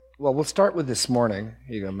Well, we'll start with this morning.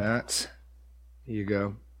 Here you go, Matt. Here you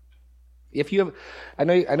go. If you have, I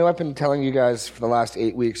know I've been telling you guys for the last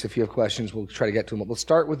 8 weeks, if you have questions, we'll try to get to them. But we'll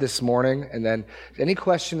start with this morning, and then any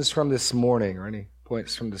questions from this morning or any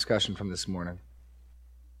points from discussion from this morning?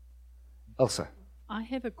 Elsa. I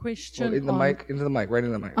have a question. Into the mic, right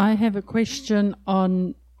into the mic. I have a question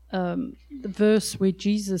on the verse where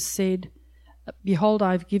Jesus said, "Behold,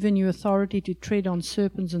 I've given you authority to tread on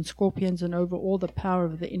serpents and scorpions and over all the power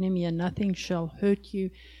of the enemy, and nothing shall hurt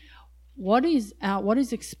you." What is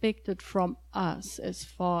expected from us as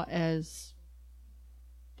far as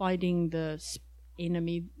fighting the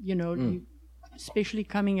enemy? Especially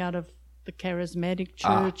coming out of the charismatic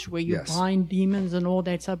church where you bind demons and all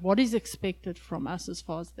that stuff. What is expected from us as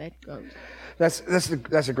far as that goes?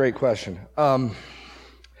 That's a great question.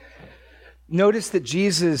 Notice that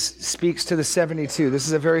Jesus speaks to the 72. This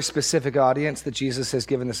is a very specific audience that Jesus has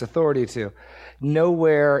given this authority to.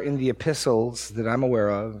 Nowhere in the epistles that I'm aware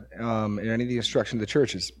of, in any of the instruction of the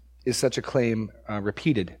churches, is such a claim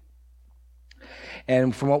repeated.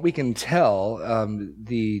 And from what we can tell,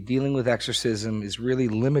 the dealing with exorcism is really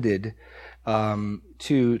limited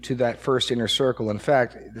to that first inner circle. In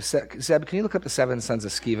fact, Zeb, can you look up the 7 sons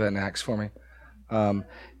of Sceva in Acts for me?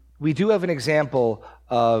 We do have an example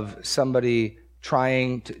of somebody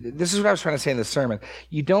trying to, this is what I was trying to say in the sermon.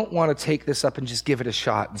 You don't want to take this up and just give it a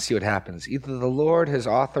shot and see what happens. Either the Lord has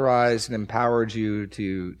authorized and empowered you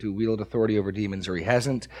to wield authority over demons, or he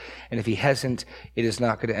hasn't. And if he hasn't, it is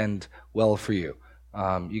not going to end well for you.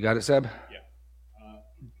 You got it, Zeb? Yeah.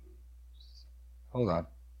 Hold on.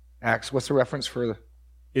 Acts, what's the reference for the...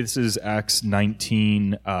 This is Acts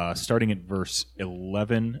 19, starting at verse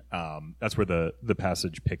 11. That's where the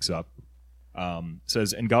passage picks up.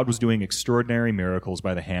 Says, "And God was doing extraordinary miracles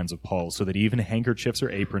by the hands of Paul, so that even handkerchiefs or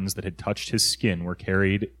aprons that had touched his skin were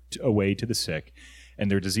carried away to the sick, and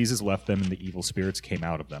their diseases left them, and the evil spirits came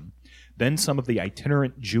out of them. Then some of the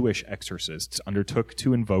itinerant Jewish exorcists undertook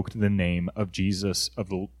to invoke the name of Jesus, of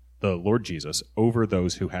the Lord Jesus, over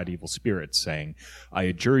those who had evil spirits, saying, 'I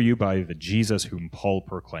adjure you by the Jesus whom Paul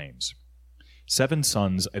proclaims.' 7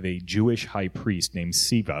 sons of a Jewish high priest named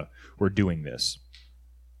Sceva were doing this.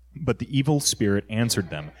 But the evil spirit answered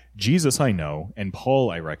them, 'Jesus I know, and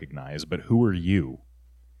Paul I recognize, but who are you?'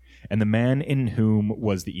 And the man in whom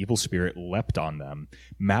was the evil spirit leapt on them,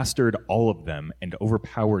 mastered all of them, and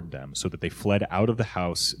overpowered them, so that they fled out of the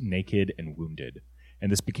house naked and wounded.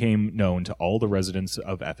 And this became known to all the residents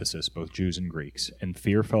of Ephesus, both Jews and Greeks, and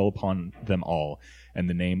fear fell upon them all, and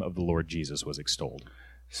the name of the Lord Jesus was extolled."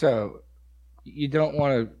 So you don't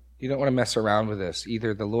want to mess around with this.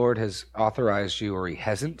 Either the Lord has authorized you or he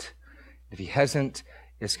hasn't. If he hasn't,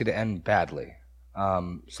 it's going to end badly.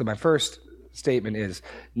 So my first statement is,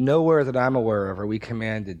 nowhere that I'm aware of are we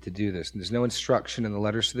commanded to do this. And there's no instruction in the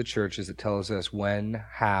letters to the churches that tells us when,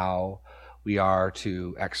 how we are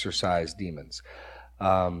to exorcise demons.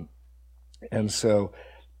 And so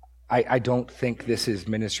I don't think this is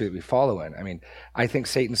ministry that we follow in. I mean, I think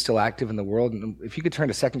Satan's still active in the world. And if you could turn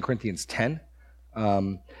to 2 Corinthians 10,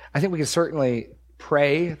 I think we can certainly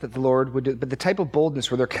pray that the Lord would do, but the type of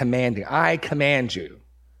boldness where they're commanding, "I command you,"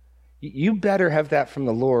 you better have that from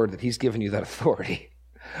the Lord, that he's given you that authority,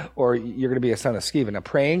 or you're going to be a son of Sceva. Now,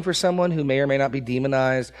 praying for someone who may or may not be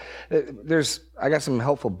demonized, I got some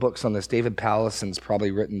helpful books on this. David Pallison's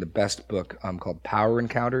probably written the best book called Power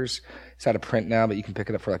Encounters. It's out of print now, but you can pick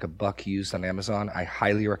it up for like $1 used on Amazon. I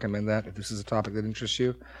highly recommend that if this is a topic that interests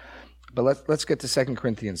you. But let's get to 2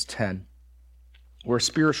 Corinthians 10. Where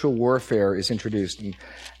spiritual warfare is introduced. And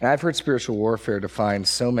I've heard spiritual warfare defined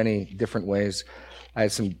so many different ways. I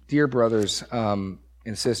had some dear brothers and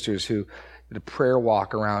sisters who did a prayer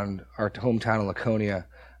walk around our hometown in Laconia,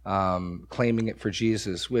 claiming it for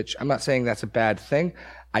Jesus, which I'm not saying that's a bad thing.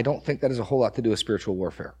 I don't think that has a whole lot to do with spiritual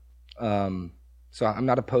warfare. So I'm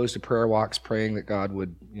not opposed to prayer walks, praying that God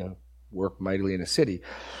would, work mightily in a city.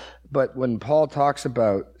 But when Paul talks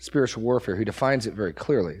about spiritual warfare, he defines it very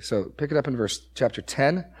clearly. So pick it up in chapter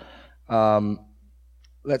 10.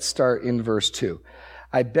 Let's start in verse 2.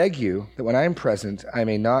 "I beg you that when I am present, I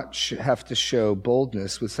may not have to show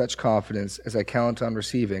boldness with such confidence as I count on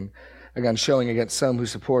receiving, again showing against some who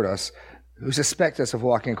support us, who suspect us of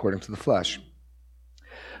walking according to the flesh.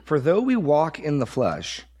 For though we walk in the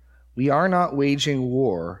flesh, we are not waging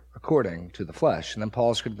war according to the flesh." And then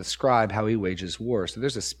Paul's going to describe how he wages war. So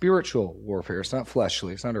there's a spiritual warfare. It's not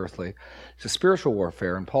fleshly. It's not earthly. It's a spiritual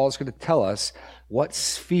warfare. And Paul's going to tell us what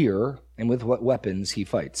sphere and with what weapons he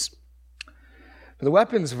fights. "For the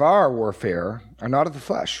weapons of our warfare are not of the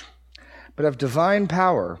flesh, but of divine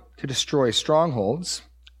power to destroy strongholds.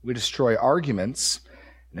 We destroy arguments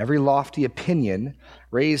And every lofty opinion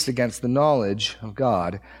raised against the knowledge of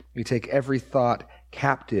God, we take every thought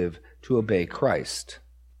captive to obey Christ.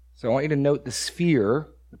 So I want you to note the sphere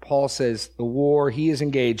that Paul says the war he is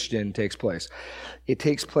engaged in takes place. It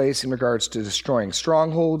takes place in regards to destroying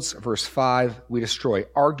strongholds. Verse 5, we destroy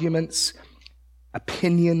arguments,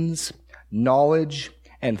 opinions, knowledge,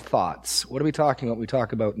 and thoughts. What are we talking about when we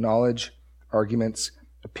talk about knowledge, arguments,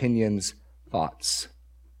 opinions, thoughts?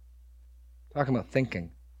 Talking about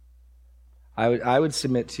thinking. I would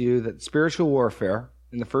submit to you that spiritual warfare,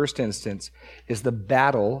 in the first instance, is the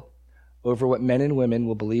battle over what men and women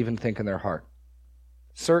will believe and think in their heart.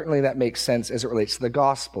 Certainly that makes sense as it relates to the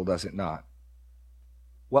gospel, does it not?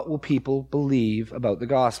 What will people believe about the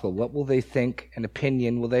gospel? What will they think and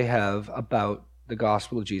opinion will they have about the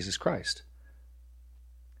gospel of Jesus Christ?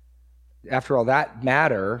 After all, that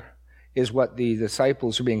matter is what the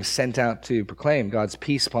disciples are being sent out to proclaim, God's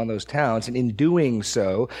peace upon those towns. And in doing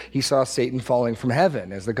so, he saw Satan falling from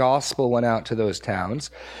heaven. As the gospel went out to those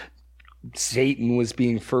towns, Satan was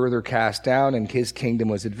being further cast down and his kingdom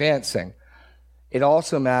was advancing. It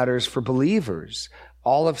also matters for believers.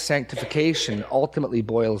 All of sanctification ultimately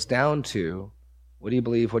boils down to, what do you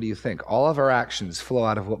believe? What do you think? All of our actions flow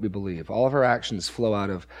out of what we believe. All of our actions flow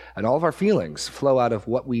out of, and all of our feelings flow out of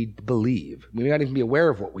what we believe. We may not even be aware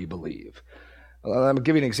of what we believe. I'm going to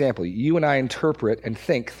give you an example. You and I interpret and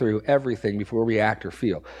think through everything before we act or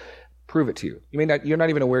feel. Prove it to you. You're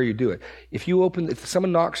not even aware you do it. If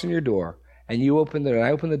someone knocks on your door and you open it and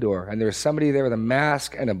I open the door and there's somebody there with a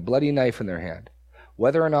mask and a bloody knife in their hand,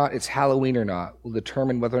 whether or not it's Halloween or not will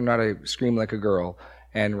determine whether or not I scream like a girl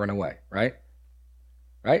and run away, right?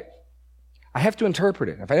 Right? I have to interpret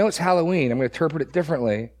it. If I know it's Halloween, I'm going to interpret it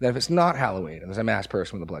differently than if it's not Halloween and there's a masked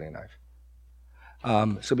person with a bloody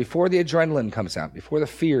knife. So before the adrenaline comes out, before the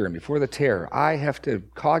fear and before the terror, I have to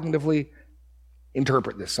cognitively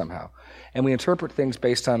interpret this somehow. And we interpret things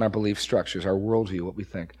based on our belief structures, our worldview, what we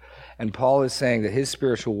think. And Paul is saying that his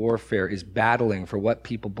spiritual warfare is battling for what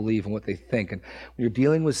people believe and what they think. And when you're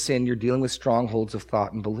dealing with sin, you're dealing with strongholds of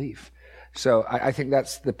thought and belief. So I think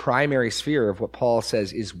that's the primary sphere of what Paul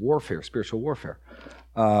says is warfare, spiritual warfare.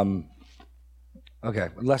 Okay,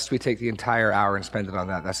 unless we take the entire hour and spend it on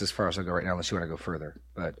that, that's as far as I'll go right now, unless you want to go further.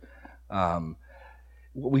 But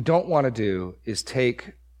what we don't want to do is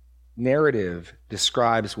take narrative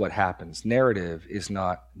describes what happens. Narrative is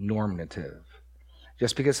not normative.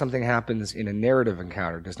 Just because something happens in a narrative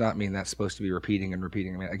encounter does not mean that's supposed to be repeating and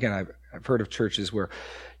repeating. I mean, again, I've heard of churches where,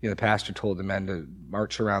 the pastor told the men to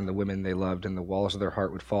march around the women they loved and the walls of their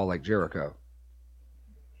heart would fall like Jericho.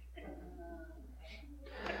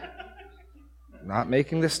 Not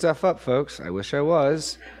making this stuff up, folks. I wish I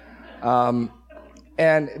was.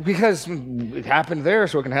 And because it happened there,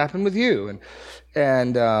 so it can happen with you.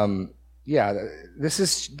 This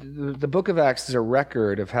is the book of Acts is a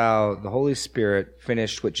record of how the Holy Spirit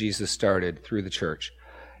finished what Jesus started through the church.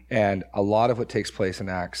 And a lot of what takes place in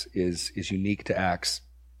Acts is unique to Acts.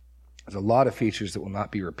 There's a lot of features that will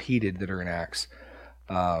not be repeated that are in Acts.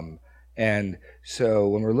 And so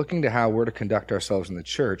when we're looking to how we're to conduct ourselves in the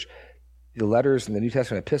church, the letters in the New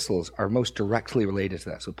Testament epistles are most directly related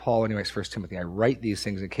to that. So Paul, when he writes 1 Timothy, I write these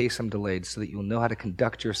things in case I'm delayed so that you'll know how to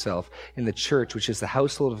conduct yourself in the church, which is the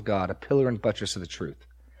household of God, a pillar and buttress of the truth.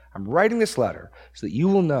 I'm writing this letter so that you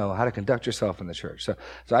will know how to conduct yourself in the church. So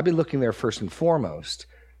I'd be looking there first and foremost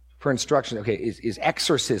for instruction. Okay, is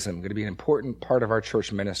exorcism going to be an important part of our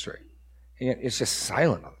church ministry? And it's just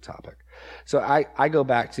silent on the topic. So I go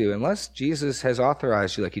back to, unless Jesus has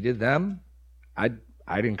authorized you like he did them,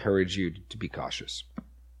 I'd encourage you to be cautious.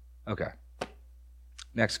 Okay.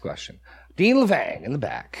 Next question. Dean Levang in the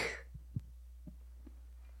back.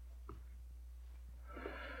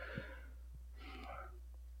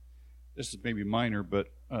 This is maybe minor, but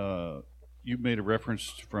you made a reference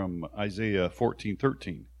from Isaiah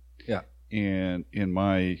 14:13. Yeah. And in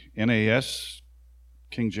my NAS,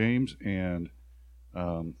 King James, and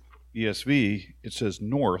ESV, it says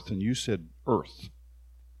north, and you said earth.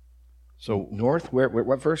 So north, where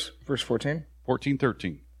what verse? Verse 14?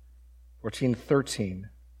 14:13. 14:13.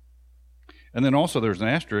 And then also there's an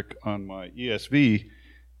asterisk on my ESV,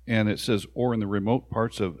 and it says, or in the remote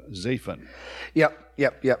parts of Zaphon. Yep.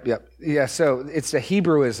 Yeah, so it's a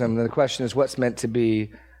Hebrewism. The question is what's meant to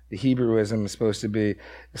be the Hebrewism is supposed to be.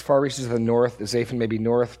 As far reaches to the north, Zaphon may be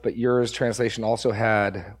north, but yours translation also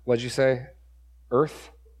had, what did you say?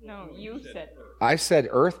 Earth? No, you said earth. I said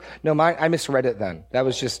earth? No, I misread it then. That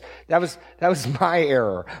was my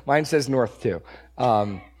error. Mine says north too.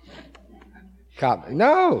 No.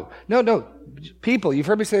 People, you've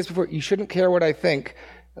heard me say this before. You shouldn't care what I think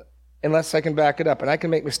unless I can back it up. And I can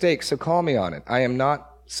make mistakes, so call me on it. I am not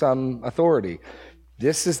some authority.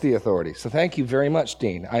 This is the authority. So thank you very much,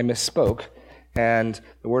 Dean. I misspoke, and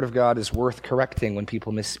the Word of God is worth correcting when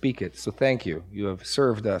people misspeak it. So thank you. You have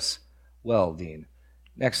served us well, Dean.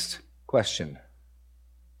 Next question.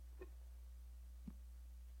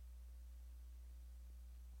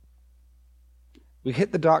 We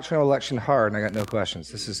hit the doctrinal election hard, and I got no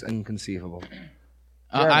questions. This is inconceivable.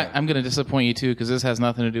 I'm going to disappoint you, too, because this has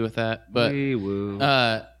nothing to do with that. But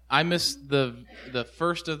I missed the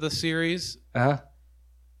first of the series. Uh-huh.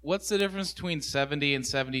 What's the difference between 70 and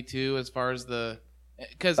 72 as far as the...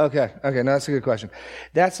 Okay, no, that's a good question.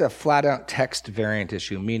 That's a flat-out text variant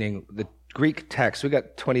issue, meaning the Greek text. We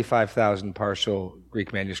got 25,000 partial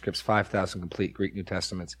Greek manuscripts, 5,000 complete Greek New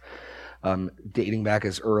Testaments. Dating back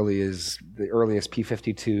as early as the earliest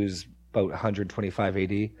P52s, about 125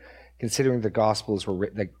 AD. Considering the Gospels were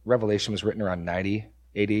written, like Revelation was written around 90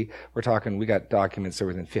 AD, we're talking, we got documents that were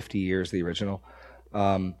within 50 years of the original.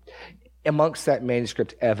 Amongst that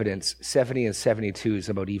manuscript evidence, 70 and 72 is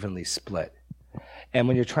about evenly split. And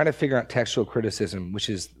when you're trying to figure out textual criticism, which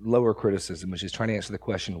is lower criticism, which is trying to answer the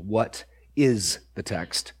question, what is the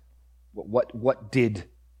text? What did,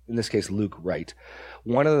 in this case, Luke write?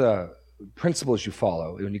 One of the principles you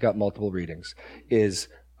follow when you got multiple readings is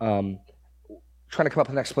trying to come up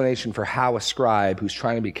with an explanation for how a scribe who's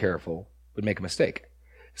trying to be careful would make a mistake.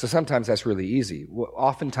 So sometimes that's really easy.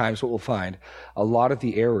 Oftentimes what we'll find, a lot of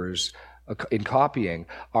the errors in copying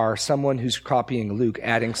are someone who's copying Luke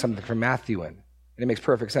adding something from Matthew in. And it makes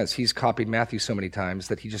perfect sense. He's copied Matthew so many times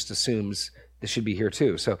that he just assumes this should be here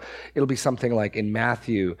too. So it'll be something like in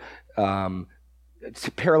Matthew,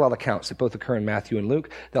 parallel accounts that both occur in Matthew and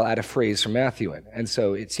Luke, they'll add a phrase from Matthew in. And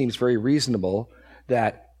so it seems very reasonable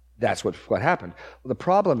that that's what happened. Well, the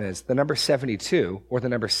problem is the number 72 or the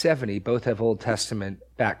number 70 both have Old Testament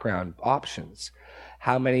background options.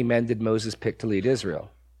 How many men did Moses pick to lead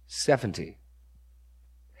Israel? 70.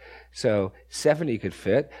 So 70 could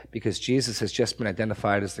fit because Jesus has just been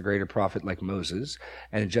identified as the greater prophet like Moses,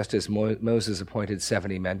 and just as Moses appointed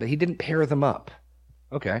 70 men, but he didn't pair them up.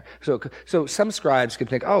 Okay, so some scribes could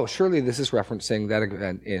think, oh, surely this is referencing that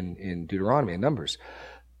event in Deuteronomy and Numbers.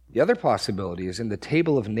 The other possibility is in the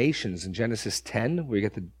Table of Nations in Genesis 10, where you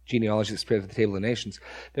get the genealogy that's spread at the Table of Nations,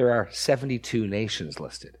 there are 72 nations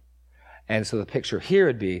listed. And so the picture here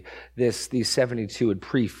would be these 72 would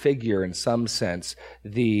prefigure, in some sense,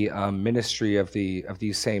 the ministry of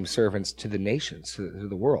these same servants to the nations, to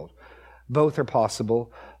the world. Both are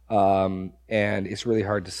possible, and it's really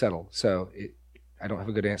hard to settle. So I don't have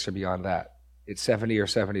a good answer beyond that. It's 70 or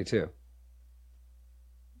 72.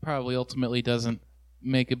 Probably ultimately doesn't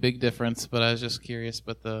make a big difference, but I was just curious.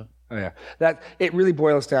 But that it really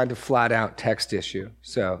boils down to flat out text issue.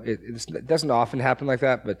 So it doesn't often happen like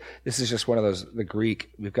that, but this is just one of those. The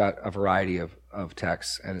Greek, we've got a variety of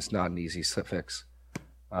texts, and it's not an easy fix.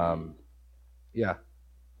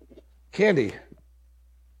 Candy.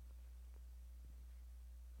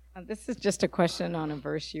 This is just a question on a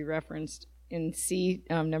verse you referenced in C,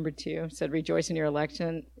 number 2. It said, "Rejoice in your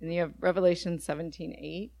election," and you have Revelation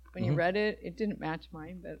 17:8. When you read it, it didn't match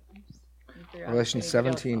mine, but I just couldn't figure out. Revelation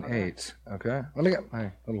 17:8. Okay. Let me get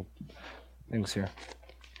my little things here.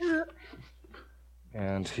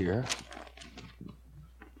 And here.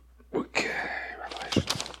 Okay. Revelation.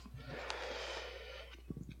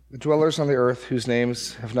 The dwellers on the earth whose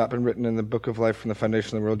names have not been written in the book of life from the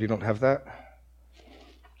foundation of the world, you don't have that?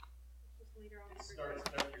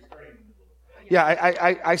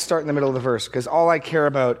 Yeah, I start in the middle of the verse because all I care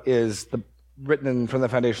about is the written from the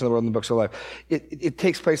foundation of the world in the books of life. It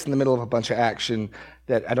takes place in the middle of a bunch of action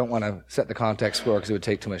that I don't want to set the context for because it would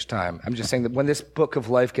take too much time. I'm just saying that when this book of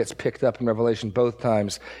life gets picked up in Revelation both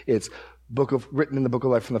times, it's written in the book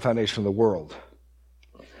of life from the foundation of the world.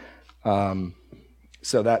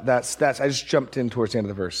 So that's I just jumped in towards the end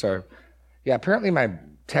of the verse. So yeah, apparently my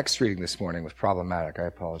text reading this morning was problematic. I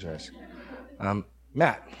apologize.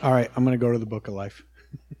 Matt. All right, I'm going to go to the book of life.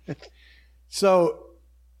 So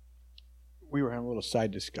we were having a little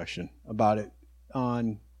side discussion about it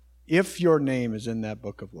on if your name is in that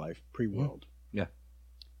book of life, pre-world. Yeah.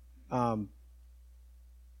 Can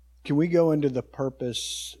we go into the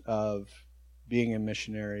purpose of being a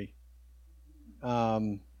missionary?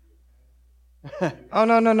 Oh,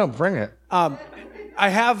 no, bring it. I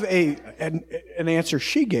have an answer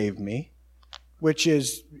she gave me, which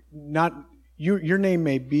is not, your name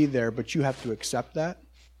may be there, but you have to accept that.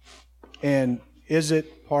 And is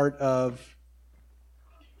it part of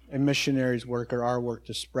a missionary's work or our work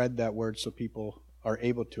to spread that word so people are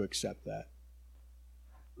able to accept that?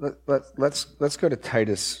 Let's go to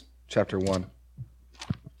Titus chapter 1.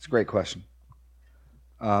 It's a great question.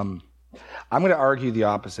 I'm going to argue the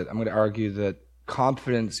opposite. I'm going to argue that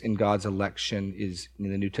confidence in God's election is,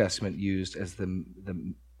 in the New Testament, used as the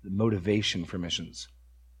motivation for missions.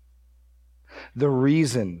 The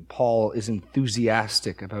reason Paul is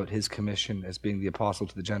enthusiastic about his commission as being the apostle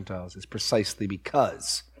to the Gentiles is precisely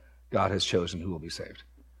because God has chosen who will be saved.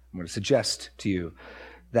 I'm going to suggest to you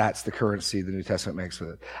that's the currency the New Testament makes with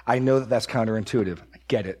it. I know that that's counterintuitive. I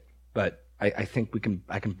get it, but I think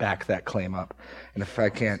I can back that claim up. And if I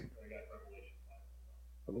can't,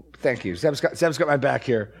 thank you. Zeb's got my back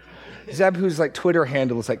here. Zeb, whose like Twitter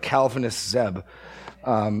handle is like Calvinist Zeb,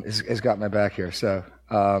 has got my back here. So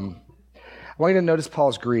I want you to notice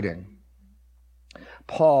Paul's greeting.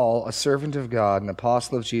 Paul, a servant of God, an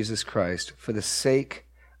apostle of Jesus Christ, for the sake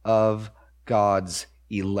of God's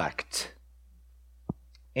elect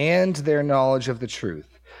and their knowledge of the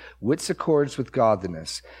truth, which accords with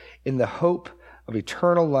godliness, in the hope of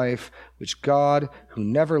eternal life, which God, who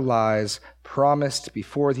never lies, promised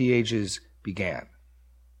before the ages began.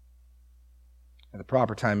 At the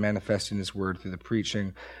proper time manifesting his word through the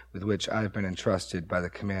preaching with which I have been entrusted by the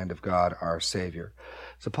command of God our Savior.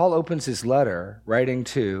 So Paul opens his letter writing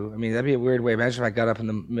to, that'd be a weird way. Imagine if I got up in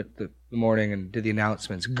the morning and did the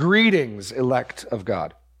announcements. Greetings, elect of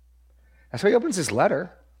God. That's how he opens his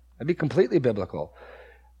letter. That'd be completely biblical.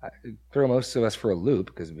 I throw most of us for a loop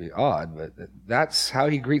because it'd be odd, but that's how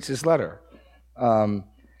he greets his letter.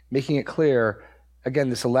 Making it clear, again,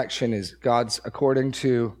 this election is God's according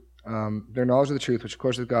to their knowledge of the truth, which of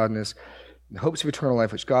course is godliness, the hopes of eternal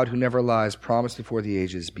life, which God, who never lies, promised before the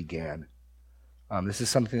ages began. This is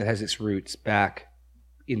something that has its roots back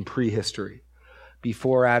in prehistory.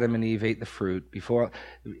 Before Adam and Eve ate the fruit,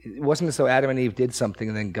 it wasn't as though Adam and Eve did something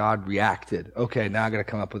and then God reacted. Okay, now I'm going to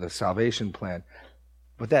come up with a salvation plan.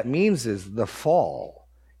 What that means is the fall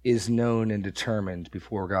is known and determined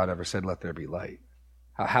before God ever said, let there be light.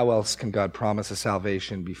 How else can God promise a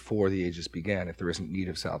salvation before the ages began if there isn't need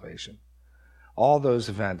of salvation? All those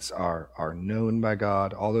events are known by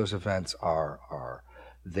God. All those events are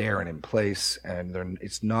there and in place, and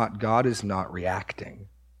God is not reacting.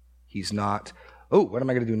 He's not, what am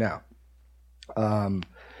I going to do now?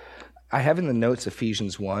 I have in the notes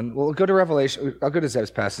Ephesians 1. Well, we'll go to Revelation. I'll go to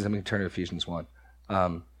Zeb's passage. I'm going to turn to Ephesians 1.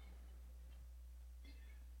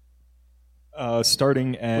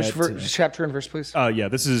 Starting at... Which chapter and verse, please?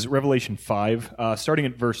 This is Revelation 5. Starting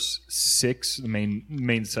at verse 6, the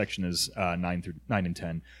main section is 9 and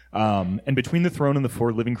 10. And between the throne and the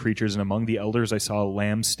four living creatures and among the elders I saw a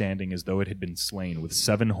lamb standing as though it had been slain, with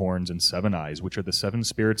 7 horns and 7 eyes, which are the 7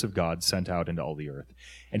 spirits of God sent out into all the earth.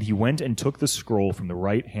 And he went and took the scroll from the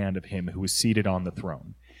right hand of him who was seated on the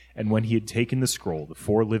throne. And when he had taken the scroll, the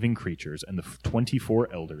 4 living creatures and the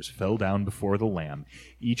 24 elders fell down before the Lamb,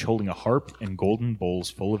 each holding a harp and golden bowls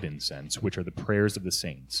full of incense, which are the prayers of the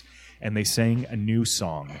saints. And they sang a new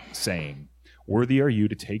song, saying, Worthy are you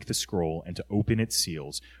to take the scroll and to open its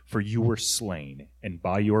seals, for you were slain, and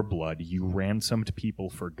by your blood you ransomed people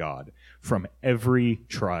for God, from every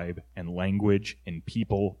tribe and language and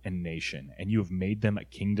people and nation. And you have made them a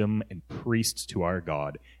kingdom and priests to our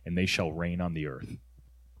God, and they shall reign on the earth.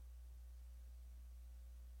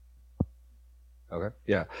 Okay,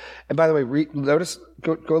 yeah. And by the way, notice,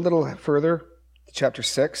 go a little further to chapter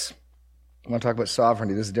 6. I want to talk about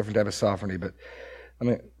sovereignty. This is a different type of sovereignty, but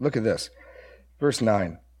look at this. Verse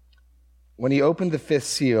 9. When he opened the 5th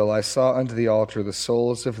seal, I saw unto the altar the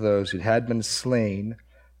souls of those who had been slain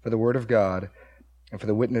for the word of God and for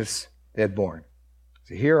the witness they had borne.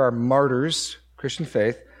 So here are martyrs, Christian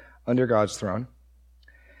faith, under God's throne.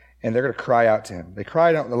 And they're going to cry out to him. They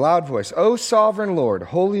cried out with a loud voice, O sovereign Lord,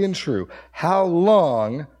 holy and true, how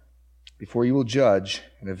long before you will judge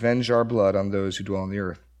and avenge our blood on those who dwell on the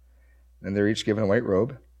earth? And they're each given a white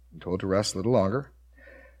robe and told to rest a little longer,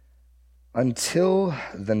 until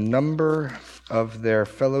the number of their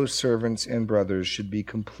fellow servants and brothers should be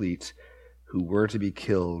complete, who were to be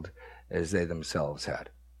killed as they themselves had.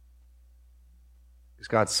 Because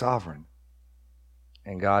God's sovereign.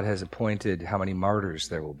 And God has appointed how many martyrs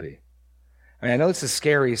there will be. I know this is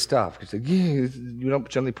scary stuff. Because you don't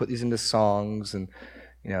generally put these into songs, and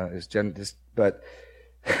but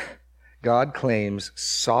God claims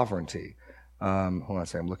sovereignty. Hold on a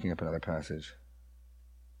second. I'm looking up another passage.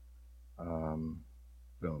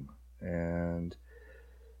 Boom. And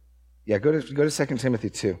go to 2 Timothy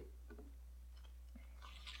 2.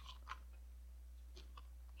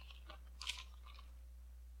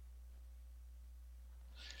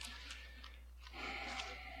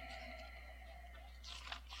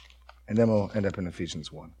 And then we'll end up in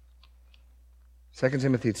Ephesians 1. 2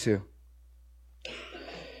 Timothy 2.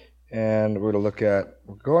 And we're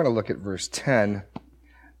going to look at verse 10.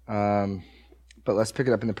 But let's pick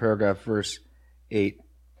it up in the paragraph, verse 8.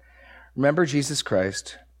 Remember Jesus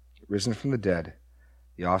Christ, risen from the dead,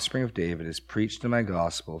 the offspring of David, is preached in my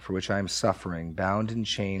gospel, for which I am suffering, bound in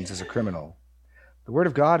chains as a criminal. The word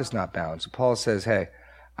of God is not bound. So Paul says, hey,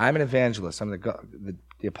 I'm an evangelist. I'm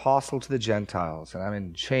the apostle to the Gentiles, and I'm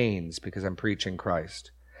in chains because I'm preaching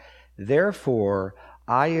Christ. Therefore,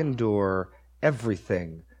 I endure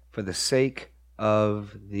everything for the sake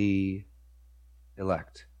of the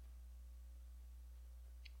elect,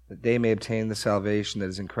 that they may obtain the salvation that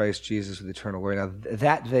is in Christ Jesus with eternal glory. Now,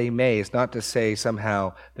 that they may is not to say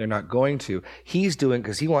somehow they're not going to. He's doing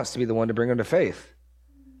because he wants to be the one to bring them to faith.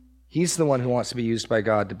 He's the one who wants to be used by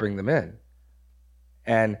God to bring them in.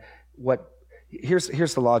 And here's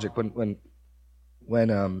the logic. When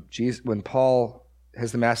Paul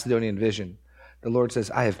has the Macedonian vision, the Lord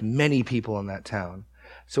says, I have many people in that town.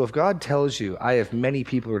 So if God tells you, I have many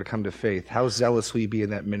people who are to come to faith, how zealous will you be in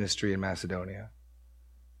that ministry in Macedonia?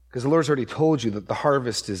 Because the Lord's already told you that the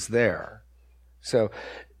harvest is there. So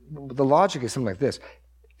the logic is something like this.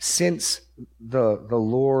 Since the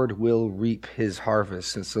Lord will reap his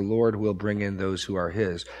harvest, since the Lord will bring in those who are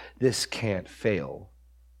his, this can't fail.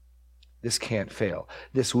 This can't fail.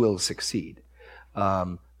 This will succeed.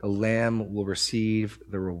 The Lamb will receive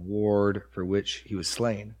the reward for which he was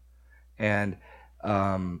slain. And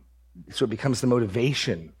so it becomes the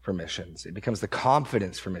motivation for missions. It becomes the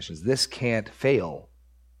confidence for missions. This can't fail.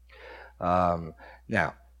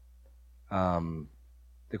 Now,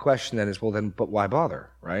 the question then is, but why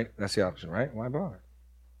bother, right? That's the option, right? Why bother?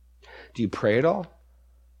 Do you pray at all?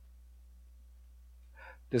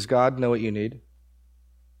 Does God know what you need?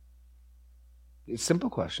 It's a simple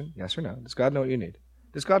question, yes or no. Does God know what you need?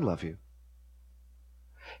 Does God love you?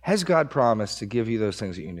 Has God promised to give you those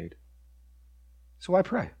things that you need? So why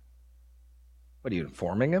pray? What are you,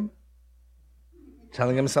 informing him?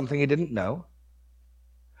 Telling him something he didn't know?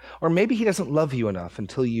 Or maybe he doesn't love you enough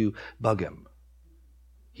until you bug him.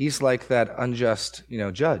 He's like that unjust,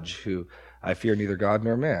 judge who, I fear neither God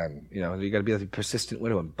nor man. You got to be like a persistent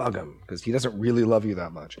widow and bug him because he doesn't really love you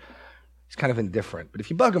that much. He's kind of indifferent. But if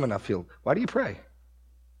you bug him enough, why do you pray?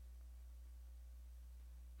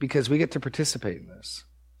 Because we get to participate in this.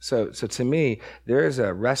 So to me, there is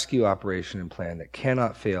a rescue operation and plan that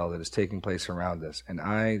cannot fail that is taking place around us. And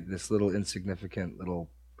I, this little insignificant little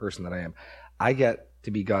person that I am, I get to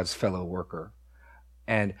be God's fellow worker.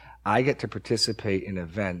 And I get to participate in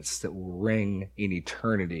events that will ring in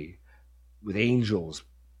eternity with angels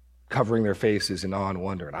covering their faces in awe and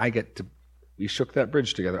wonder. And we shook that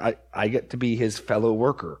bridge together. I get to be his fellow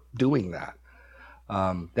worker doing that.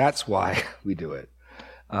 That's why we do it.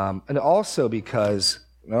 And also because,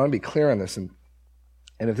 I want to be clear on this, and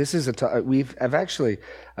if this is I've actually,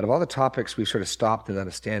 out of all the topics we've sort of stopped and done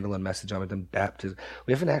a standalone message on, we've done baptism.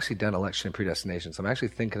 We haven't actually done election and predestination. So I'm actually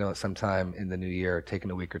thinking about sometime in the new year,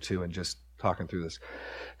 taking a week or two and just talking through this.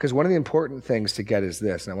 Because one of the important things to get is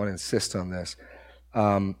this, and I want to insist on this.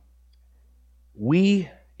 We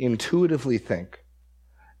intuitively think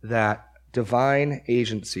that divine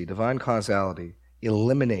agency, divine causality,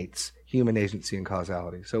 eliminates human agency and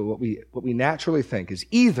causality. So what we naturally think is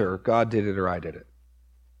either God did it or I did it.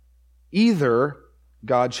 Either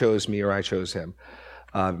God chose me or I chose him.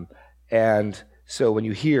 And so when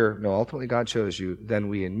you hear, no, ultimately God chose you, then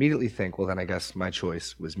we immediately think, well, then I guess my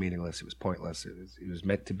choice was meaningless. It was pointless. It was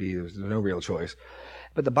meant to be. There was no real choice.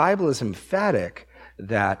 But the Bible is emphatic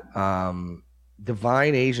that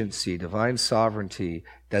divine agency, divine sovereignty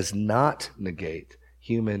does not negate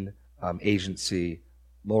human agency,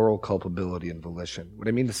 moral culpability, and volition. What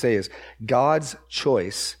I mean to say is God's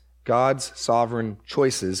choice, God's sovereign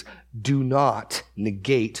choices do not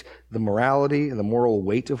negate the morality and the moral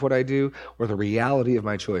weight of what I do or the reality of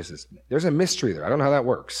my choices. There's a mystery there. I don't know how that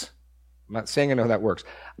works. I'm not saying I know how that works,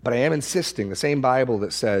 but I am insisting the same Bible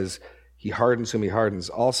that says he hardens whom he hardens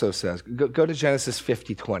also says, go to Genesis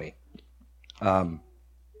 50:20.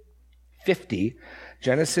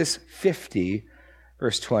 Genesis 50,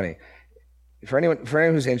 verse 20. For anyone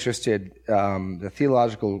who's interested, the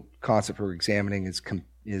theological concept we're examining is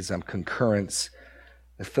concurrence.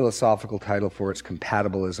 The philosophical title for it's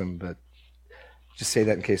compatibilism, but just say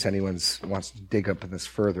that in case anyone wants to dig up in this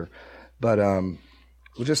further. But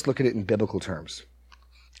we'll just look at it in biblical terms.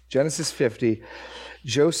 Genesis 50,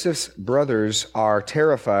 Joseph's brothers are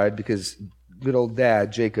terrified because good old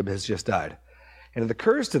dad, Jacob, has just died. And it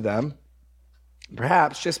occurs to them,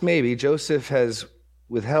 perhaps, just maybe, Joseph has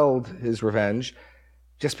withheld his revenge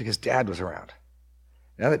just because dad was around.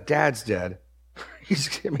 Now that dad's dead,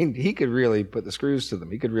 he could really put the screws to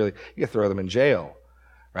them. He could throw them in jail,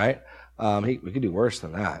 right? We could do worse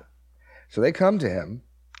than that. So they come to him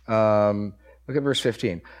Look at verse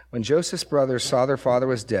 15. When Joseph's brothers saw their father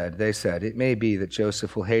was dead, they said, "It may be that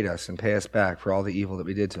Joseph will hate us and pay us back for all the evil that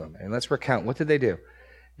we did to him." And let's recount. What did they do?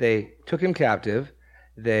 They took him captive.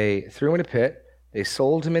 They threw him in a pit. They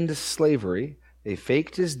sold him into slavery. They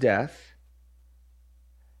faked his death.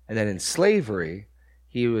 And then in slavery,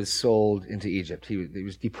 he was sold into Egypt. He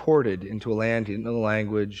was deported into a land he didn't know the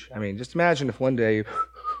language. I mean, just imagine if one day,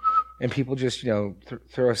 and people just, throw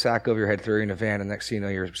a sack over your head, throw you in a van, and next thing you know,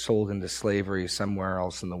 you're sold into slavery somewhere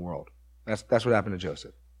else in the world. That's what happened to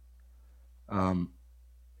Joseph. Oh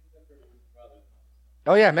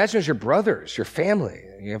yeah, imagine it's your brothers, your family.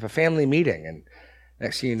 You have a family meeting, and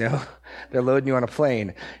next thing you know, they're loading you on a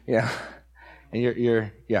plane, and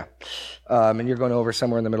you're going over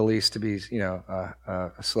somewhere in the Middle East to be,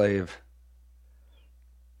 a slave.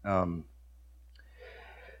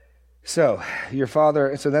 So your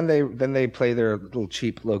father. So then they play their little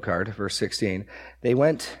cheap low card. Verse 16.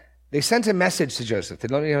 They sent a message to Joseph. They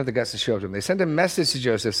don't even have the guts to show it to him. They sent a message to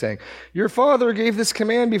Joseph saying, "Your father gave this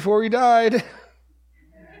command before he died."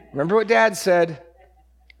 Remember what Dad said.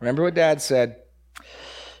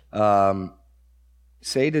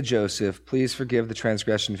 Say to Joseph, "Please forgive the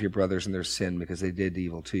transgression of your brothers and their sin, because they did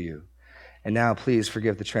evil to you. And now please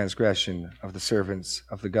forgive the transgression of the servants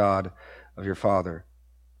of the God of your father."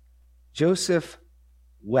 Joseph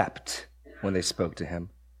wept when they spoke to him.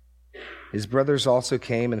 His brothers also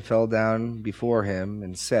came and fell down before him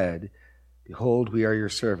and said, "Behold, we are your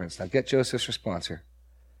servants." Now get Joseph's response here.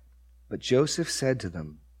 But Joseph said to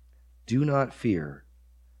them, "Do not fear,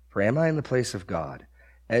 for am I in the place of God?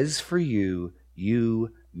 As for you,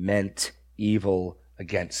 you meant evil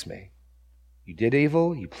against me." You did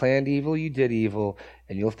evil, you planned evil, you did evil,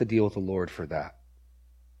 and you'll have to deal with the Lord for that.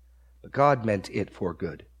 But God meant it for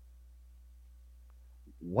good.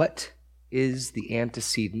 What is the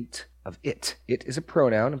antecedent of it? It is a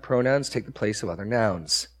pronoun, and pronouns take the place of other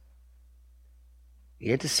nouns.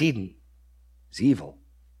 The antecedent is evil.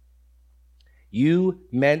 You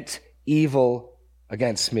meant evil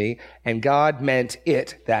against me, and God meant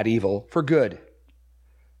it, that evil, for good.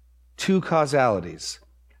 Two causalities.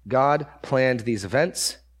 God planned these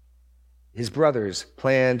events. His brothers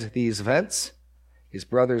planned these events. His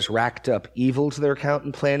brothers racked up evil to their account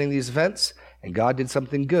in planning these events, and God did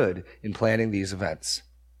something good in planning these events.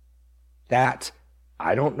 That,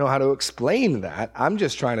 I don't know how to explain that. I'm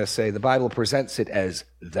just trying to say the Bible presents it as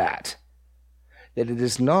that. That it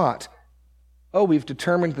is not, we've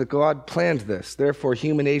determined that God planned this, therefore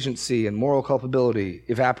human agency and moral culpability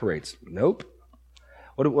evaporates. Nope.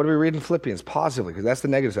 What do we read in Philippians? Positively, because that's the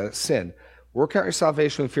negative side, that's sin. Work out your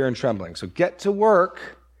salvation with fear and trembling. So get to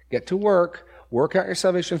work, work out your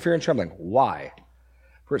salvation with fear and trembling. Why?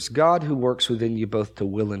 For it's God who works within you both to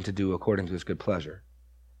will and to do according to his good pleasure.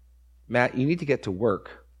 Matt, you need to get to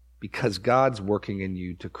work because God's working in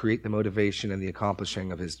you to create the motivation and the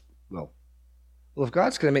accomplishing of his will. Well, if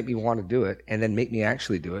God's going to make me want to do it and then make me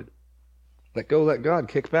actually do it, let go, let God,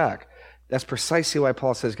 kick back. That's precisely why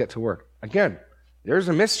Paul says get to work. Again, there's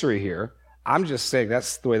a mystery here. I'm just saying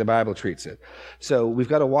that's the way the Bible treats it. So we've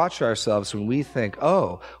got to watch ourselves when we think,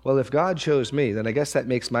 if God chose me, then I guess that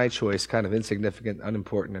makes my choice kind of insignificant,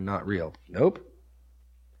 unimportant, and not real. Nope.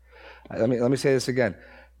 Let me say this again.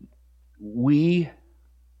 We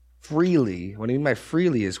freely, what I mean by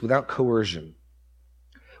freely is without coercion.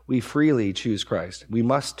 We freely choose Christ. We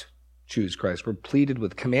must choose Christ. We're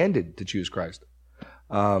commanded to choose Christ.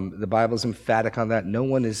 The Bible's emphatic on that. No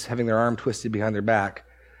one is having their arm twisted behind their back.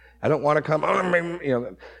 I don't want to come,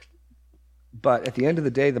 But at the end of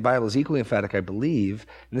the day, the Bible is equally emphatic, I believe,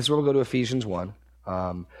 and this is where we'll go to Ephesians 1,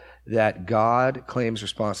 that God claims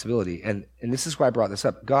responsibility. And this is why I brought this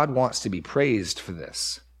up. God wants to be praised for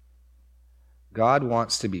this. God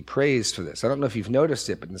wants to be praised for this. I don't know if you've noticed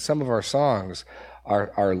it, but in some of our songs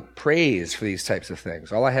are praise for these types of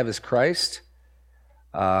things. All I have is Christ.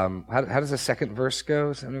 How does the second verse go?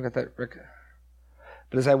 Has anyone got that, Rick?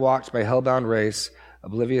 But as I walked my hell-bound race,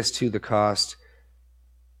 oblivious to the cost,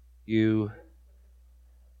 you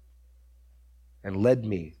and led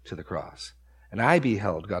me to the cross. And I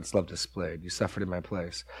beheld God's love displayed. You suffered in my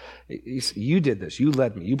place. You did this. You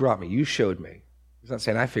led me. You brought me. You showed me. He's not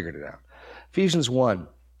saying I figured it out. Ephesians 1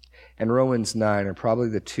 and Romans 9 are probably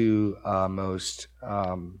the two most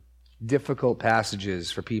difficult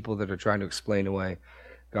passages for people that are trying to explain away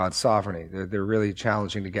God's sovereignty. They're really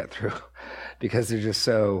challenging to get through because they're just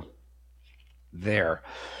so there.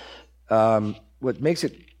 What makes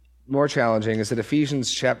it more challenging is that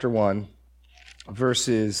Ephesians chapter 1,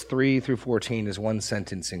 verses 3 through 14 is one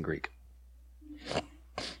sentence in Greek.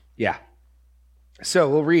 Yeah. So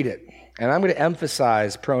we'll read it. And I'm going to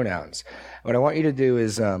emphasize pronouns. What I want you to do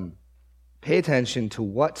is pay attention to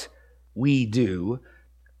what we do,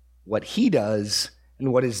 what he does,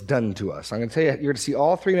 and what is done to us. I'm going to tell you, you're going to see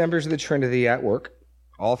all three members of the Trinity at work.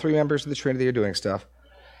 All three members of the Trinity are doing stuff.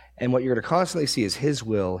 And what you're going to constantly see is his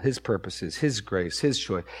will, his purposes, his grace, his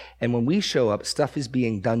choice. And when we show up, stuff is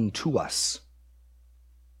being done to us.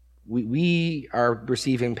 We are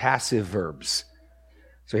receiving passive verbs.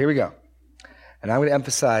 So here we go. And I'm going to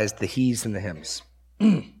emphasize the he's and the hims.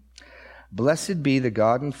 Blessed be the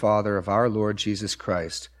God and Father of our Lord Jesus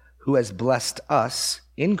Christ, who has blessed us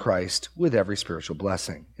in Christ with every spiritual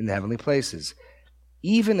blessing in the heavenly places,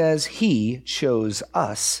 even as he chose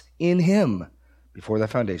us in him before the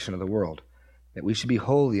foundation of the world, that we should be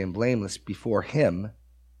holy and blameless before him.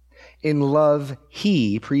 In love,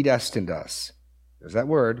 he predestined us. There's that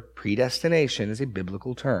word. Predestination is a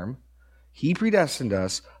biblical term. He predestined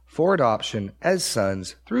us for adoption as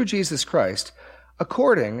sons through Jesus Christ,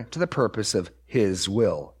 according to the purpose of his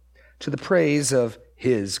will, to the praise of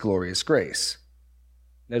his glorious grace.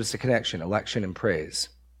 Notice the connection, election and praise,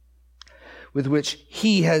 with which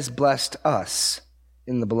he has blessed us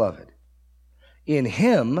in the beloved. In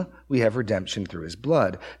him we have redemption through his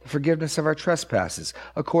blood, the forgiveness of our trespasses,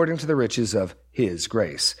 according to the riches of his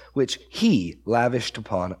grace, which he lavished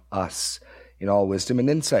upon us in all wisdom and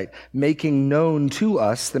insight, making known to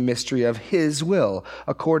us the mystery of his will,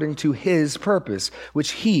 according to his purpose,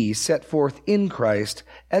 which he set forth in Christ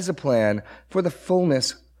as a plan for the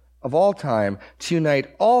fullness of all time, to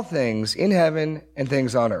unite all things in heaven and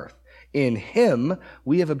things on earth. In him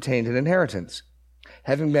we have obtained an inheritance,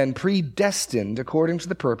 having been predestined according to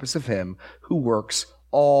the purpose of him who works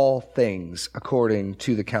all things according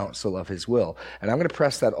to the counsel of his will. And I'm going to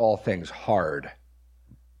press that all things hard.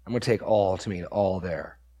 I'm going to take all to mean all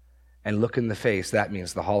there. And look in the face, that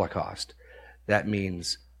means the Holocaust. That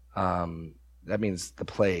means the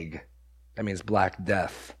plague. That means Black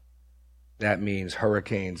Death. That means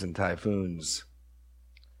hurricanes and typhoons.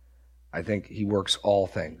 I think he works all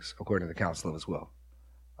things according to the counsel of his will.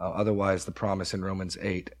 Otherwise, the promise in Romans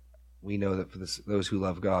 8, we know that for those who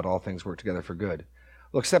love God, all things work together for good.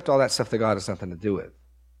 Well, except all that stuff that God has nothing to do with.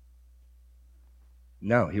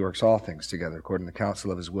 No, he works all things together according to the counsel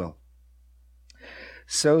of his will.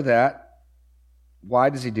 So that, why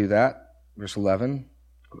does he do that? Verse 11.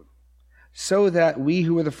 So that we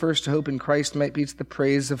who were the first to hope in Christ might be to the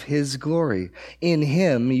praise of his glory. In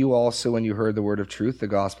him you also, when you heard the word of truth, the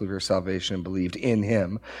gospel of your salvation, and believed in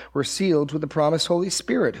him, were sealed with the promised Holy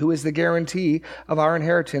Spirit, who is the guarantee of our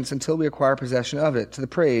inheritance until we acquire possession of it, to the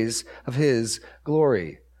praise of his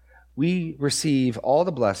glory. We receive all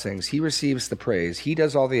the blessings. He receives the praise. He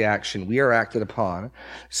does all the action. We are acted upon.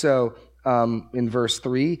 So in verse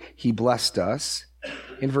 3, he blessed us.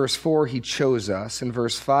 In verse 4, he chose us. In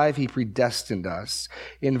verse 5, he predestined us.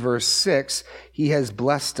 In verse 6, he has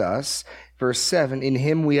blessed us. Verse 7, in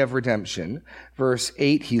him we have redemption. Verse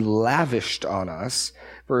 8, he lavished on us.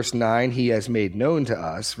 Verse 9, he has made known to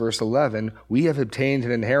us. Verse 11, we have obtained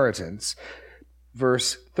an inheritance.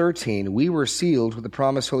 Verse 13, we were sealed with the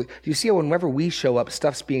promised Holy. Do you see how whenever we show up,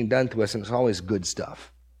 stuff's being done to us, and it's always good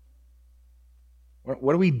stuff?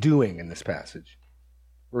 What are we doing in this passage?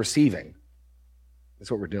 We're receiving. That's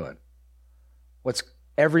what we're doing. What's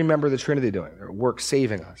every member of the Trinity doing? Their work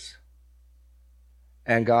saving us.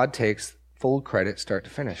 And God takes full credit start to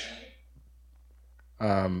finish.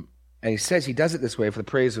 And he says he does it this way for the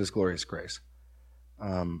praise of his glorious grace.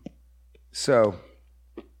 So,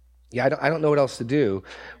 yeah, I don't know what else to do.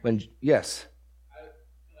 Yes?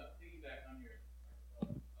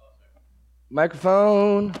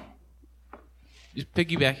 Microphone. Just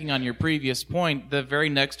piggybacking on your previous point, the very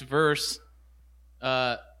next verse,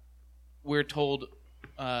 we're told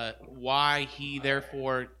why he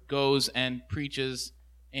therefore goes and preaches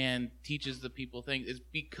and teaches the people things.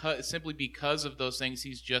 It's simply because of those things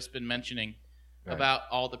he's just been mentioning, right, about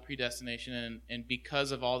all the predestination and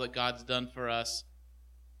because of all that God's done for us,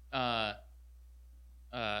 and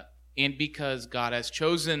because God has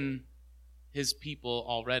chosen his people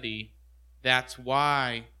already. That's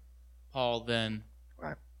why Paul then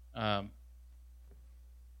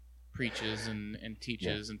preaches and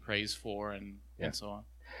teaches and prays for and so on.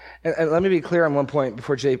 And let me be clear on one point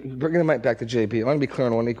before JP, bringing the mic back to JP. I want to be clear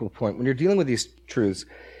on one equal point. When you're dealing with these truths,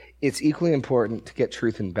 it's equally important to get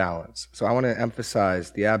truth in balance. So I want to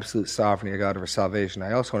emphasize the absolute sovereignty of God over salvation.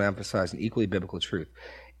 I also want to emphasize an equally biblical truth.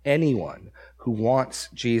 Anyone who wants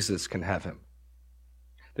Jesus can have him.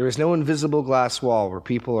 There is no invisible glass wall where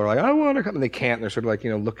people are like, I want to come, and they can't. They're sort of like,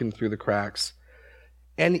 looking through the cracks.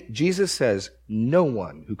 And Jesus says, no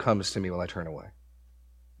one who comes to me will I turn away.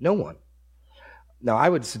 No one. Now, I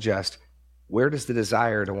would suggest, where does the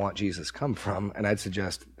desire to want Jesus come from? And I'd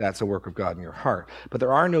suggest that's a work of God in your heart. But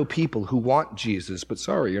there are no people who want Jesus, but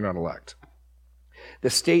sorry, you're not elect. The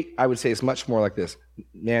state, I would say, is much more like this.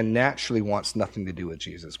 Man naturally wants nothing to do with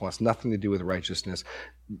Jesus, wants nothing to do with righteousness.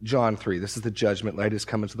 John 3, this is the judgment. Light has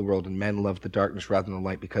come into the world, and men love the darkness rather than the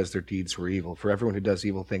light because their deeds were evil. For everyone who does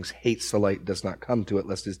evil things hates the light, does not come to it,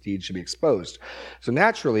 lest his deeds should be exposed. So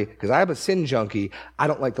naturally, because I'm a sin junkie, I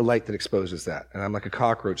don't like the light that exposes that. And I'm like a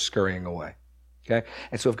cockroach scurrying away. Okay?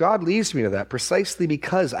 And so if God leads me to that, precisely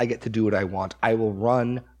because I get to do what I want, I will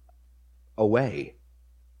run away.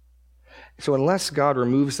 So unless God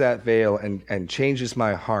removes that veil and changes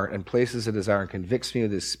my heart and places a desire and convicts me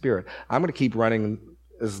with his Spirit, I'm going to keep running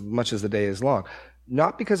as much as the day is long.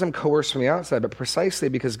 Not because I'm coerced from the outside, but precisely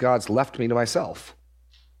because God's left me to myself.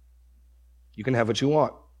 You can have what you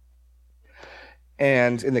want.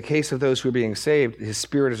 And in the case of those who are being saved, his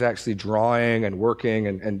Spirit is actually drawing and working.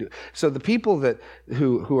 And so the people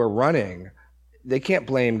who are running, they can't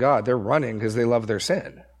blame God. They're running because they love their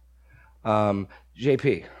sin.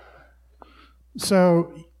 JP.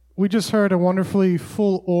 So we just heard a wonderfully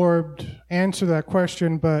full-orbed answer to that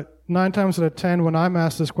question, but 9 times out of 10, when I'm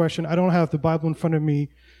asked this question, I don't have the Bible in front of me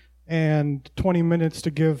and 20 minutes to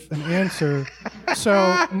give an answer. So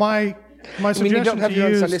my suggestion to you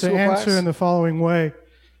is to answer in the following way.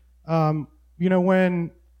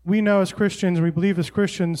 When we know as Christians, we believe as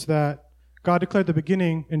Christians that God declared the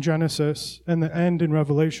beginning in Genesis and the end in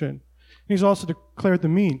Revelation. He's also declared the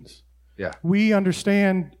means. Yeah. We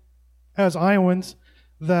understand as Iowans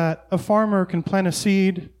that a farmer can plant a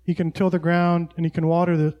seed, he can till the ground, and he can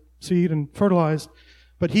water the seed and fertilize,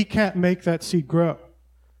 but he can't make that seed grow.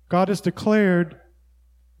 God has declared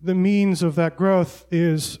the means of that growth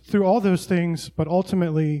is through all those things, but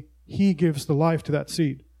ultimately he gives the life to that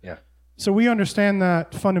seed. Yeah. So we understand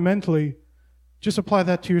that fundamentally. Just apply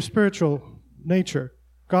that to your spiritual nature.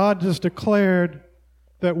 God has declared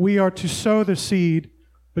that we are to sow the seed,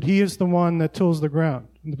 but he is the one that tills the ground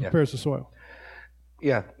and prepares the soil.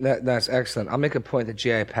 Yeah, that's excellent. I'll make a point that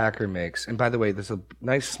J.I. Packer makes. And by the way, there's a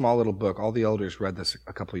nice small little book. All the elders read this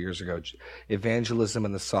a couple of years ago, Evangelism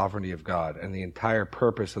and the Sovereignty of God. And the entire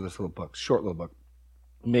purpose of this little book, short little book,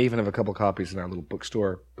 we may even have a couple copies in our little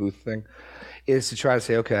bookstore booth thing, is to try to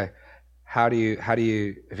say, okay, how do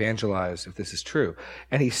you evangelize if this is true?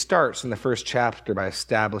 And he starts in the first chapter by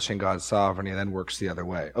establishing God's sovereignty and then works the other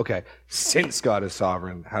way. Okay, since God is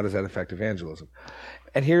sovereign, how does that affect evangelism?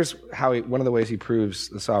 And here's how one of the ways he proves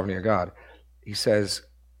the sovereignty of God. He says,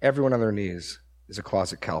 everyone on their knees is a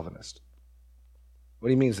closet Calvinist. What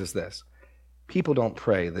he means is this. People don't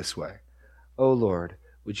pray this way. Oh Lord,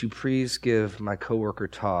 would you please give my coworker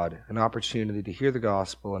Todd an opportunity to hear the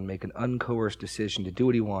gospel and make an uncoerced decision to do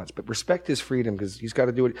what he wants, but respect his freedom because he's got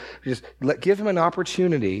to do it. Just give him an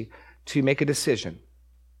opportunity to make a decision.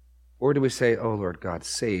 Or do we say, oh Lord God,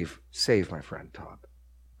 save my friend Todd?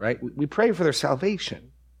 Right? We pray for their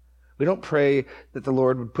salvation. We don't pray that the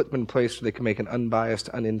Lord would put them in a place where they can make an unbiased,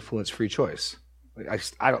 uninfluenced free choice.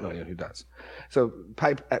 I don't know anyone who does. So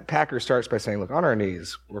Packer starts by saying, look, on our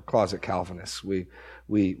knees, we're closet Calvinists. We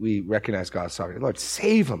recognize God's sovereignty. Lord,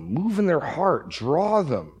 save them, move in their heart, draw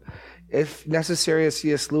them. If necessary, as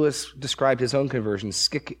C.S. Lewis described his own conversion,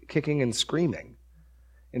 kicking and screaming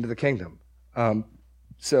into the kingdom.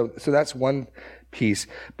 So that's one piece.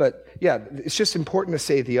 But yeah, it's just important to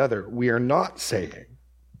say the other. We are not saying,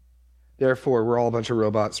 therefore, we're all a bunch of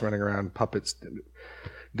robots running around, puppets.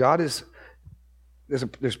 God is,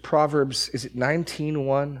 there's Proverbs, is it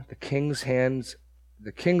 19:1?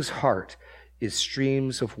 The king's heart is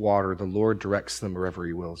streams of water. The Lord directs them wherever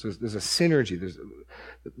he wills. There's a synergy.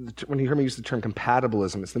 When you hear me use the term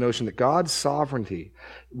compatibilism, it's the notion that God's sovereignty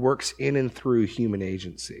works in and through human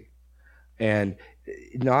agency. And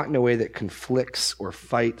not in a way that conflicts or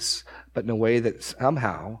fights, but in a way that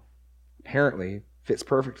somehow, apparently, fits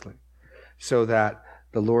perfectly. So that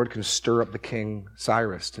the Lord can stir up the king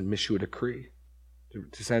Cyrus to issue a decree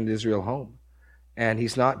to send Israel home. And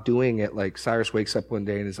he's not doing it like Cyrus wakes up one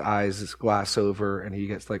day and his eyes is glass over and he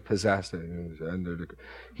gets like possessed.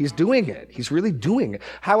 He's doing it. He's really doing it.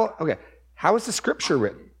 How is the scripture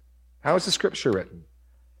written? How is the scripture written?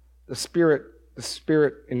 The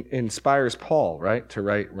Spirit inspires Paul, right, to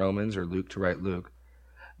write Romans, or Luke to write Luke.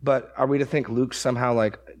 But are we to think Luke's somehow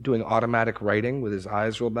like doing automatic writing with his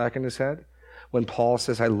eyes rolled back in his head? When Paul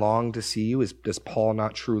says, I long to see you, does Paul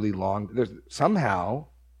not truly long? Somehow,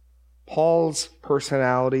 Paul's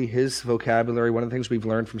personality, his vocabulary, one of the things we've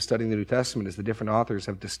learned from studying the New Testament is the different authors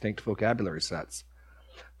have distinct vocabulary sets.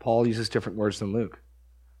 Paul uses different words than Luke.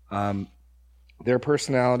 their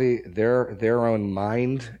personality, their own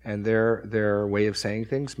mind, and their way of saying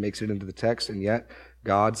things makes it into the text, and yet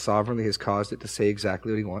God sovereignly has caused it to say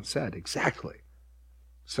exactly what he wants said. Exactly.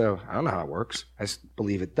 So I don't know how it works. I just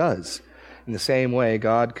believe it does. In the same way,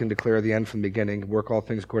 God can declare the end from the beginning, work all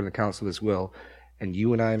things according to the counsel of his will, and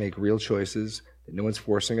you and I make real choices that no one's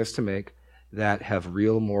forcing us to make that have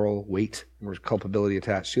real moral weight and culpability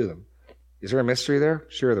attached to them. Is there a mystery there?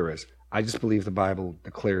 Sure there is. I just believe the Bible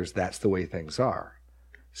declares that's the way things are.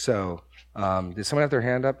 So, did someone have their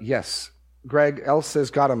hand up? Yes. Greg, Els says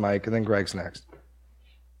got a mic, and then Greg's next.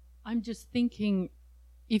 I'm just thinking,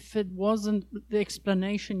 if it wasn't the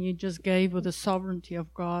explanation you just gave with the sovereignty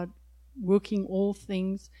of God, working all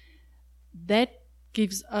things, that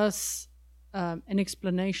gives us an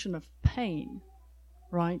explanation of pain,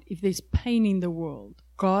 right? If there's pain in the world,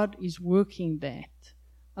 God is working that.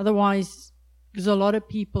 Otherwise, because a lot of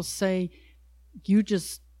people say, you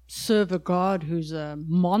just serve a God who's a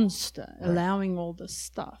monster, right, allowing all this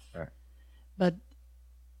stuff. Right. But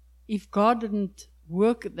if God didn't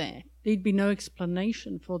work that, there'd be no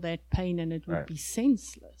explanation for that pain, and it would right, be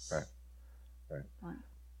senseless. Right.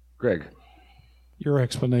 Greg. Your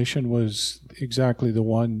explanation was exactly the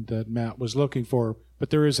one that Matt was looking for,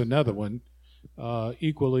 but there is another one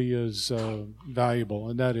equally as valuable,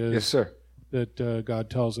 and that is yes, sir, that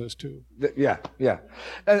God tells us to. Yeah.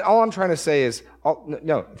 And all I'm trying to say is,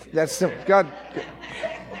 no, that's God.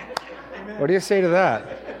 What do you say to that?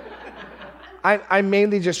 I'm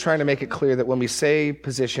mainly just trying to make it clear that when we say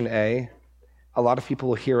position A, a lot of people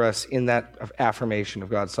will hear us in that affirmation of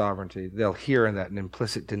God's sovereignty. They'll hear in that an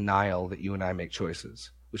implicit denial that you and I make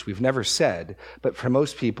choices, which we've never said, but for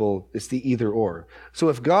most people, it's the either or. So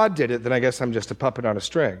if God did it, then I guess I'm just a puppet on a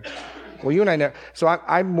string. Well, you and I know. So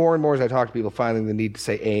I'm more and more, as I talk to people, finding the need to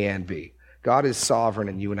say A and B. God is sovereign,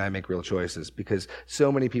 and you and I make real choices, because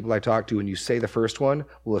so many people I talk to, when you say the first one,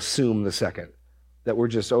 will assume the second, that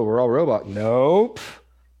we're all robot. Nope.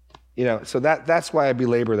 So that's why I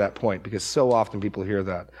belabor that point, because so often people hear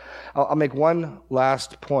that. I'll make one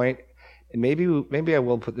last point, and maybe I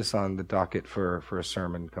will put this on the docket for a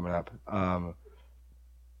sermon coming up.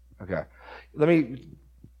 Okay.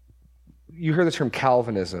 You heard the term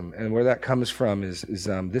Calvinism, and where that comes from is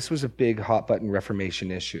this was a big hot-button Reformation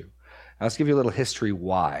issue. I'll just give you a little history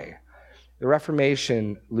why. The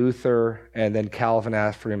Reformation, Luther, and then Calvin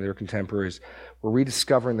after him, their contemporaries, were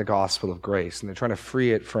rediscovering the gospel of grace, and they're trying to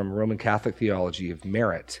free it from Roman Catholic theology of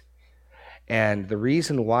merit. And the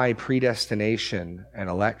reason why predestination and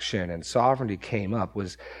election and sovereignty came up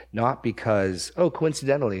was not because,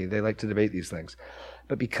 coincidentally, they like to debate these things,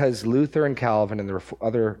 but because Luther and Calvin and the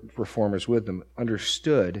other reformers with them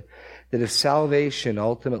understood that if salvation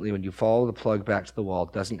ultimately, when you follow the plug back to the wall,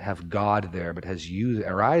 doesn't have God there, but has you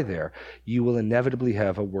or I there, you will inevitably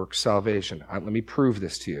have a work salvation. Let me prove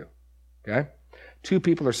this to you. Okay? Two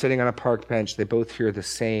people are sitting on a park bench. They both hear the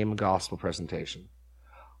same gospel presentation.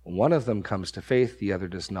 One of them comes to faith, the other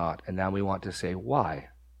does not. And now we want to say, why?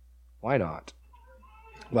 Why not?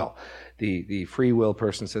 Well, the free will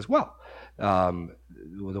person says,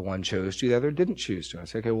 the one chose to, the other didn't choose to. And I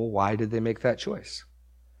say, okay, well, why did they make that choice?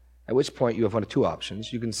 At which point you have one of two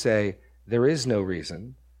options. You can say, there is no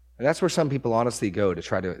reason. And that's where some people honestly go to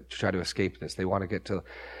try to escape this. They want to get to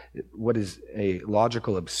what is a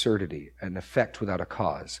logical absurdity, an effect without a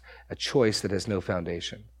cause, a choice that has no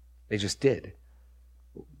foundation. They just did.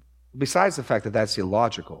 Besides the fact that that's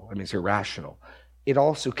illogical, it's irrational, it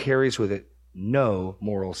also carries with it no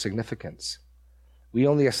moral significance. We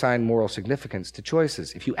only assign moral significance to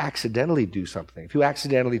choices. If you accidentally do something, if you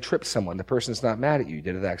accidentally trip someone, the person's not mad at you. You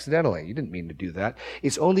did it accidentally. You didn't mean to do that.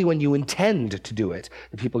 It's only when you intend to do it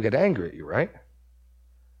that people get angry at you, right?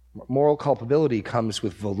 Moral culpability comes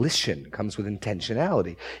with volition, comes with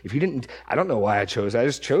intentionality. If you didn't, I don't know why I chose it, I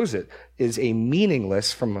just chose it, is a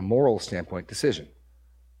meaningless, from a moral standpoint, decision.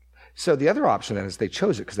 So the other option then is they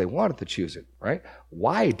chose it because they wanted to choose it, right?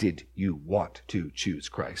 Why did you want to choose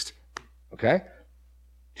Christ? Okay?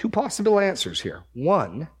 Two possible answers here.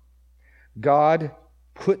 One, God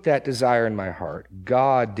put that desire in my heart.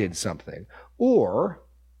 God did something. Or,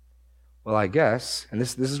 well, I guess, and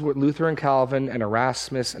this is what Luther and Calvin and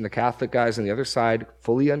Erasmus and the Catholic guys on the other side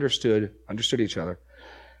fully understood each other.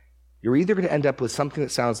 You're either going to end up with something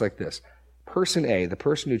that sounds like this. Person A, the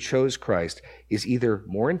person who chose Christ, is either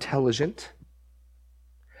more intelligent,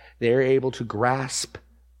 they're able to grasp,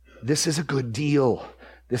 this is a good deal,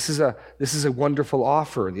 this is a wonderful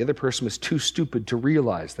offer, and the other person was too stupid to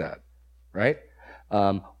realize that, right?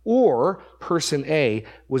 Or person A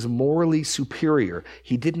was morally superior.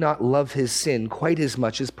 He did not love his sin quite as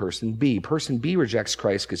much as person B. Person B rejects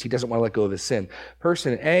Christ because he doesn't want to let go of his sin.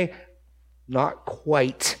 Person A, not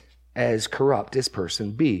quite as corrupt as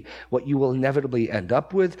person B. What you will inevitably end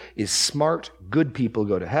up with is smart, good people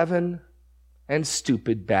go to heaven, and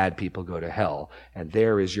stupid, bad people go to hell. And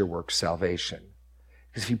there is your work salvation.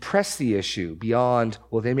 Because if you press the issue beyond,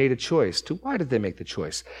 well, they made a choice, to why did they make the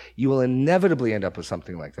choice? You will inevitably end up with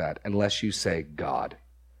something like that unless you say God.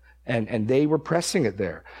 And they were pressing it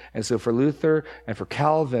there. And so for Luther and for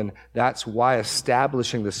Calvin, that's why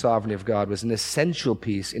establishing the sovereignty of God was an essential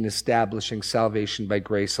piece in establishing salvation by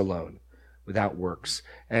grace alone, without works.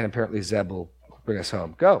 And apparently Zeb will bring us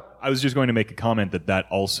home. Go. I was just going to make a comment that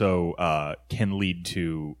also can lead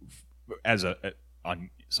to, on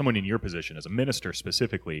someone in your position, as a minister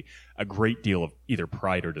specifically, a great deal of either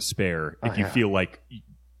pride or despair. If you feel like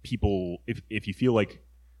people, if you feel like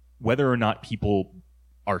whether or not people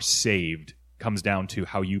are saved comes down to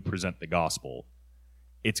how you present the gospel,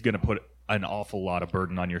 it's going to put an awful lot of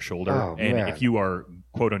burden on your shoulder. If you are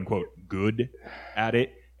quote unquote good at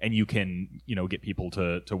it, and you can, get people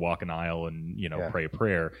to walk an aisle and, pray a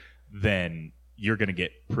prayer, then you're going to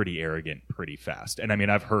get pretty arrogant pretty fast. And I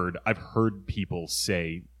mean, I've heard people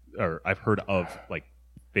say, or I've heard of like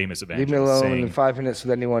famous evangelists leave me alone saying, in 5 minutes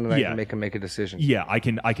with anyone and I can make a decision. Yeah, I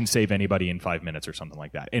can save anybody in 5 minutes or something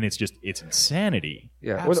like that. And it's insanity.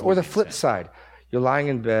 Yeah, or the flip side. You're lying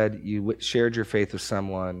in bed, you shared your faith with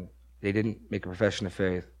someone, they didn't make a profession of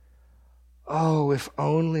faith. Oh, if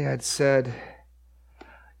only I'd said,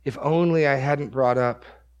 if only I hadn't brought up,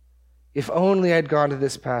 if only I'd gone to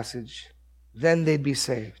this passage, then they'd be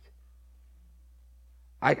saved.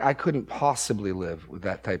 I couldn't possibly live with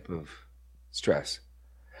that type of stress.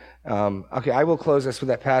 Okay, I will close us with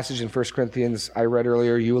that passage in 1 Corinthians I read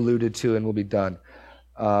earlier, you alluded to, and we'll be done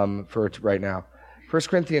for right now. 1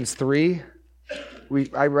 Corinthians 3,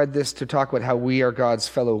 I read this to talk about how we are God's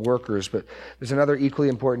fellow workers, but there's another equally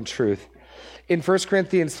important truth. In 1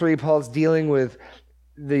 Corinthians 3, Paul's dealing with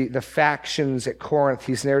the factions at Corinth.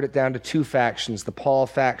 He's narrowed it down to two factions, the Paul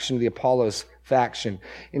faction, the Apollos faction.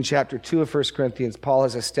 In chapter 2 of 1 Corinthians, Paul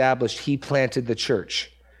has established he planted the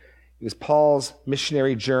church. It was Paul's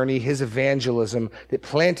missionary journey, his evangelism that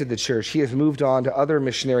planted the church. He has moved on to other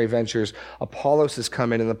missionary ventures. Apollos has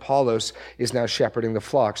come in, and Apollos is now shepherding the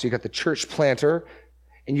flock. So you've got the church planter,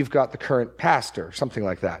 and you've got the current pastor, something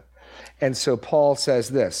like that. And so Paul says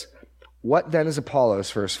this, what then is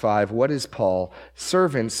Apollos, verse 5? What is Paul?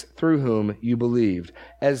 Servants through whom you believed,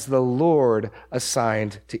 as the Lord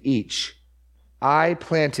assigned to each. I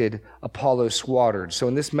planted, Apollos watered. So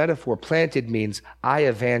in this metaphor, planted means I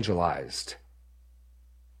evangelized.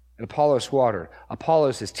 And Apollos watered.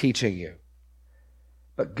 Apollos is teaching you.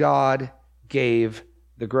 But God gave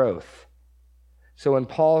the growth. So when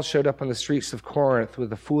Paul showed up on the streets of Corinth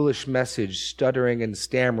with a foolish message, stuttering and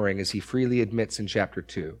stammering, as he freely admits in chapter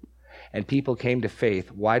 2, and people came to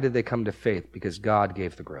faith, why did they come to faith? Because God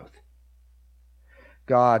gave the growth.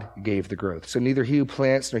 God gave the growth. So neither he who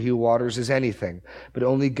plants nor he who waters is anything, but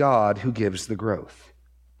only God who gives the growth.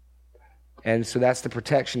 And so that's the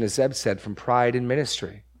protection, as Zeb said, from pride in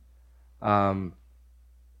ministry. God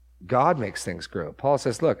makes things grow. Paul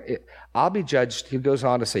says, look, I'll be judged, he goes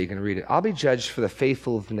on to say, you can read it, I'll be judged for the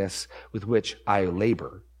faithfulness with which I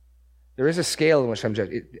labor. There is a scale in which I'm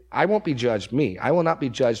judged. I won't be judged, me. I will not be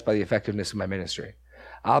judged by the effectiveness of my ministry.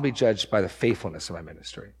 I'll be judged by the faithfulness of my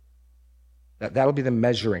ministry. That'll be the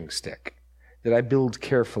measuring stick. Did I build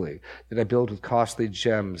carefully? Did I build with costly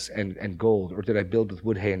gems and gold? Or did I build with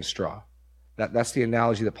wood, hay, and straw? That's the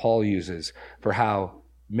analogy that Paul uses for how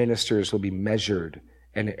ministers will be measured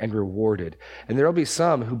and rewarded. And there will be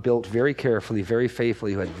some who built very carefully, very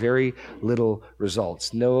faithfully, who had very little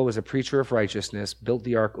results. Noah was a preacher of righteousness, built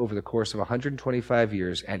the ark over the course of 125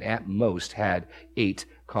 years, and at most had 8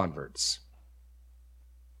 converts.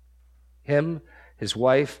 Him, his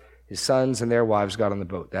wife, his sons and their wives got on the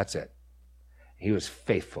boat. That's it. He was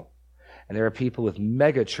faithful. And there are people with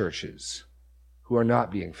mega churches who are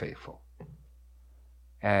not being faithful.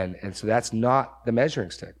 And so that's not the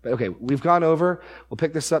measuring stick. But okay, we've gone over. We'll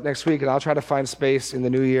pick this up next week, and I'll try to find space in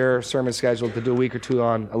the new year sermon schedule to do a week or two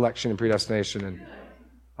on election and predestination. And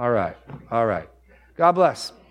all right. God bless.